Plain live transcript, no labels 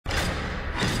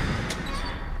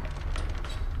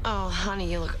Oh,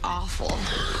 honey, you look awful.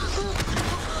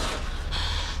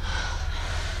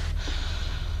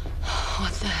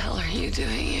 What the hell are you doing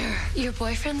here? Your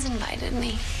boyfriends invited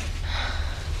me.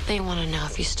 They want to know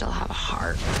if you still have a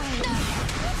heart.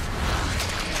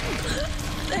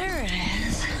 There it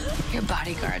is. Your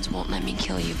bodyguards won't let me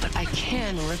kill you, but I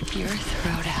can rip your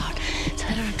throat out, so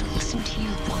I don't have to listen to you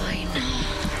whine.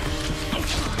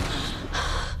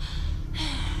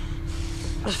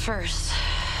 But first,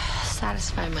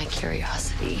 satisfy my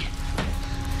curiosity.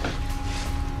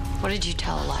 What did you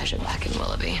tell Elijah back in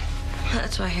Willoughby?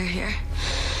 That's why you're here.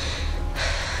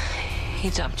 He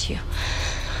dumped you,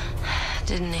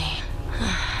 didn't he?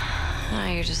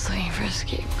 Now you're just looking for a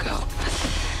scapegoat.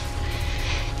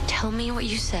 Tell me what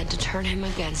you said to turn him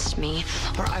against me,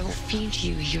 or I will feed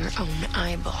you your own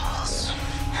eyeballs.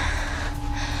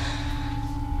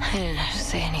 I didn't have to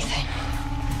say anything.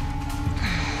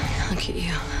 Look at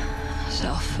you.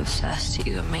 Self-obsessed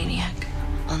egomaniac.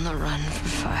 On the run for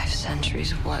 5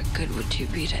 centuries, what good would you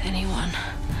be to anyone?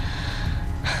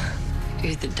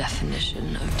 You're the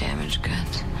definition of damaged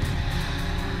goods.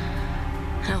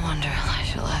 No wonder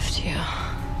Elijah left you.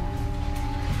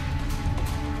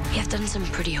 You've done some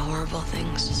pretty horrible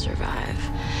things to survive.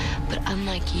 But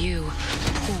unlike you,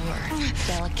 poor,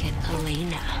 delicate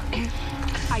Elena,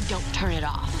 I don't turn it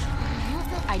off.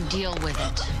 I deal with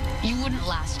it. You wouldn't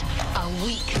last a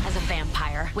week as a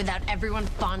vampire without everyone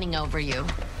fawning over you.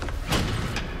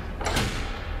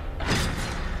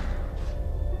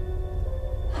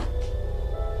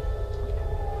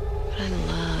 But I'd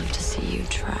love to see you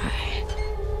try.